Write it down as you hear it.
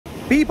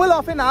People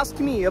often ask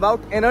me about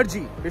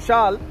energy.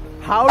 Bishal,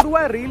 how do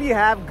I really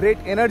have great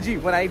energy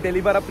when I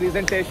deliver a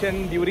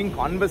presentation, during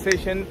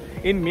conversation,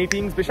 in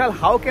meetings? Bishal,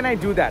 how can I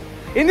do that?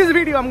 In this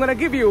video, I'm going to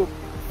give you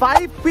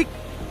 5 quick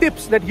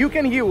tips that you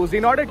can use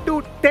in order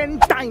to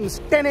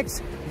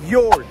 10x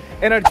your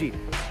energy.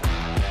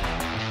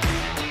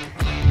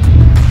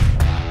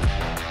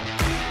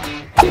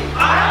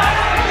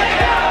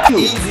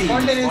 Easy.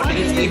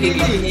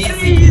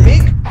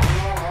 Big,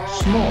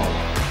 small.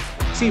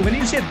 See, when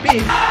you say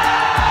big,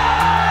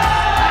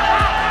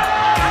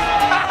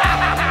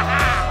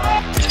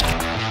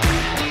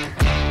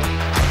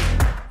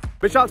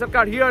 Bishal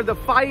Sarkar here, the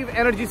 5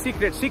 energy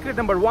secrets. Secret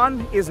number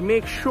 1 is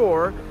make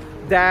sure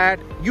that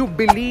you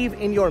believe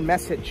in your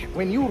message.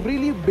 When you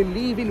really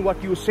believe in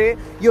what you say,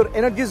 your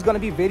energy is going to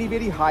be very,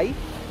 very high.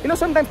 You know,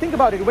 sometimes think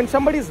about it. When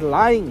somebody is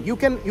lying, you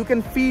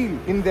can feel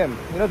in them.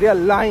 You know, they are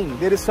lying.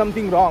 There is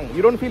something wrong.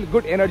 You don't feel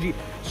good energy.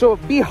 So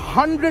be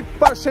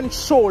 100%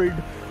 sold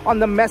on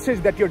the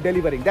message that you're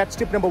delivering. That's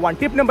tip number 1.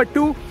 Tip number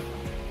 2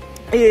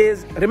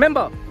 is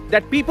remember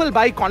that people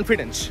buy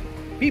confidence.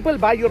 People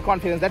buy your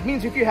confidence. That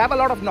means if you have a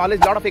lot of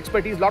knowledge, a lot of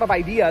expertise, a lot of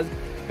ideas,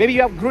 maybe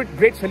you have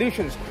great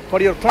solutions for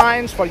your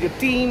clients, for your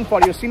team, for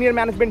your senior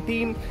management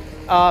team,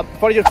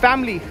 for your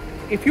family.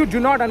 If you do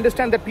not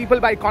understand that people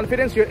buy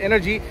confidence, your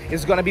energy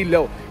is going to be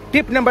low.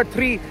 Tip number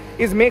 3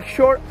 is make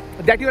sure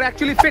that you're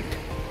actually fit.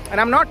 And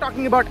I'm not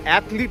talking about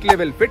athlete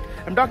level fit.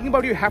 I'm talking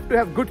about you have to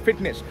have good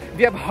fitness. If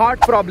you have heart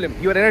problem,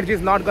 your energy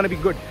is not going to be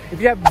good. If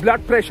you have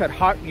blood pressure,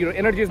 your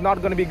energy is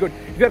not going to be good.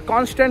 If you're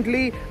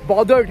constantly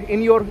bothered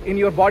in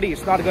your body,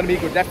 it's not going to be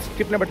good. That's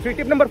tip number 3.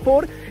 Tip number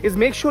 4 is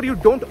make sure you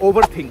don't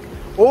overthink.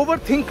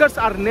 Overthinkers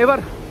are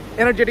never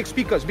energetic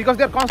speakers because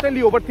they're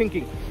constantly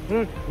overthinking.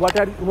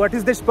 What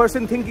is this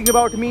person thinking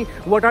about me?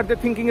 What are they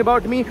thinking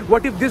about me?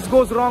 What if this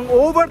goes wrong?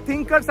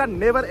 Overthinkers are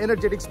never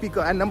energetic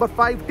speaker. And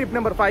tip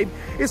number 5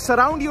 is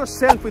surround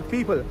yourself with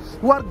people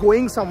who are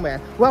going somewhere,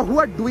 who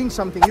are doing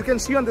something. You can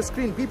see on the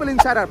screen, people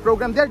inside our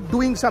program, they're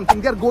doing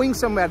something, they're going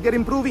somewhere, they're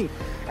improving.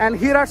 And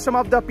here are some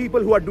of the people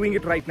who are doing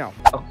it right now.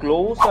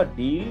 Close a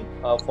deal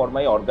for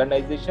my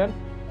organization,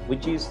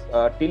 which is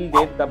till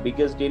date the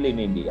biggest deal in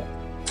India.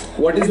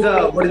 what is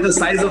the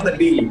size of the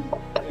deal?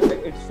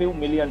 It's few $1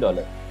 million.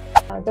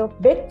 The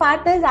big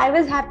part is I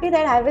was happy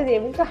that I was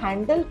able to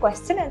handle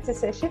question and answer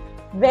session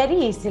very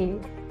easily.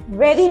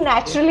 Very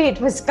naturally it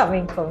was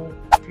coming for me.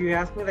 If you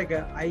ask me, like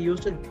I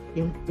used to,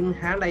 in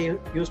hand, I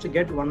used to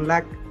get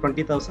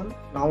 1,20,000.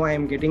 Now I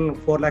am getting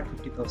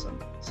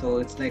 4,50,000. So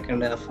it's like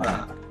kind of...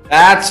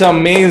 That's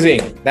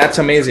amazing. That's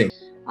amazing.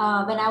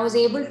 When I was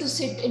able to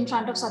sit in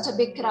front of such a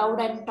big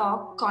crowd and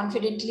talk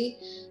confidently,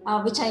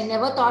 which I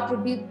never thought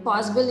would be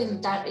possible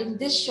in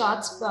this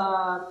short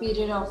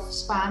period of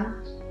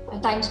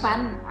time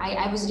span,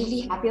 I was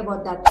really happy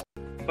about that.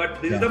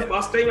 But this is the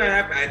first time I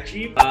have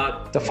achieved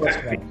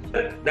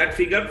that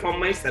figure from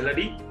my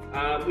salary,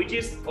 which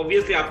is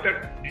obviously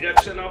after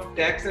deduction of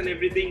tax and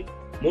everything,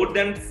 more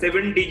than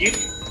 7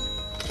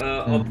 digits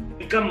of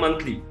income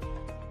monthly.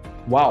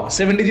 Wow,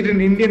 7 digit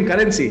in Indian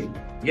currency.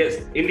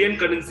 Yes, Indian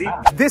currency.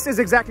 This is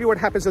exactly what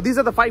happens. So these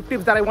are the 5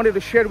 tips that I wanted to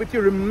share with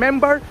you.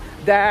 Remember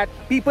that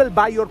people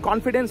buy your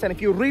confidence, and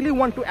if you really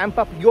want to amp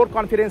up your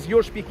confidence,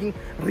 your speaking,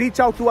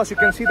 reach out to us. You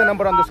can see the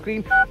number on the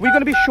screen. We're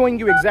going to be showing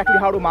you exactly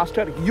how to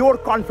master your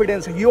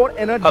confidence, your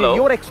energy,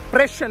 your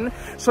expression,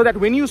 so that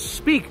when you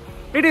speak,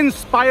 it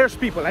inspires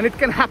people, and it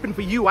can happen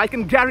for you. I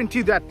can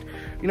guarantee that.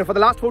 You know, for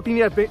the last 14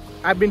 years,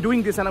 I've been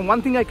doing this, and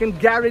one thing I can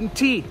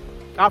guarantee,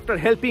 after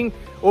helping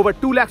over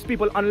 2 lakhs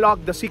people unlock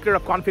the secret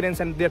of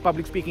confidence and their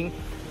public speaking,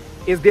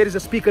 is there is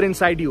a speaker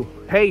inside you.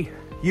 Hey,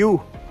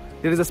 you,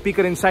 there is a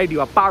speaker inside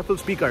you, a powerful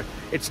speaker.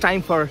 It's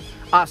time for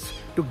us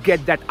to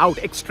get that out,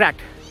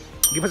 extract.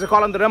 Give us a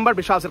call on the number.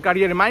 Bishal Sarkar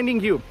here,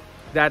 reminding you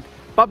that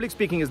public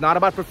speaking is not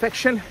about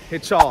perfection.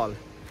 It's all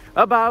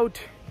about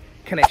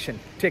connection.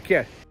 Take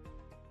care.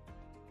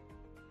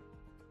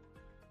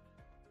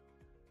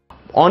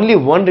 Only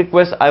one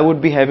request I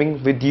would be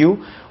having with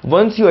you: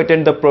 once you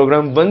attend the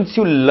program, once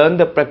you learn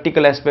the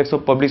practical aspects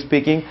of public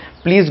speaking,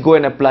 please go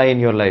and apply in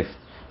your life.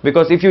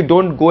 Because if you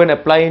don't go and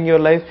apply in your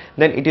life,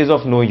 then it is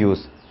of no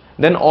use.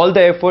 Then all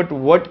the effort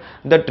what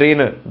the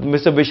trainer,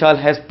 Mr. Bishal,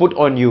 has put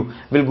on you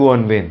will go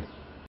on vain.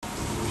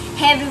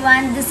 Hey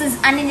everyone, this is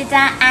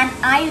Anindita and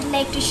I would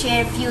like to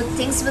share a few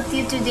things with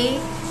you today.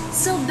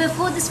 So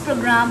before this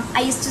program,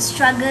 I used to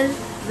struggle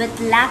with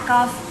lack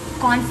of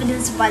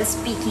confidence while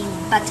speaking,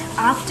 but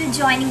after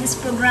joining this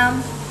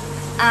program,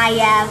 I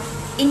have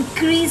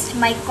increased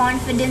my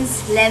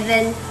confidence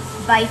level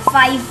by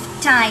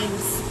 5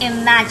 times.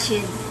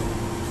 Imagine.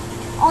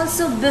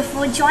 Also,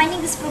 before joining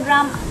this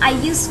program, I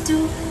used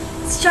to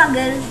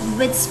struggle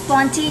with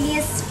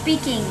spontaneous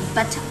speaking,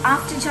 but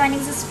after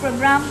joining this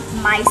program,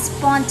 my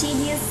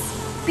spontaneous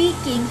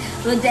speaking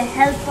with the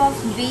help of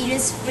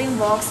various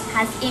frameworks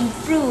has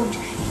improved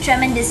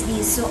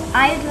tremendously. So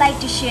I would like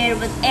to share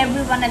with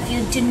every one of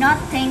you, do not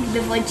think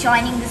before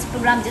joining this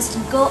program, just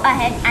go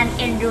ahead and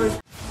enroll.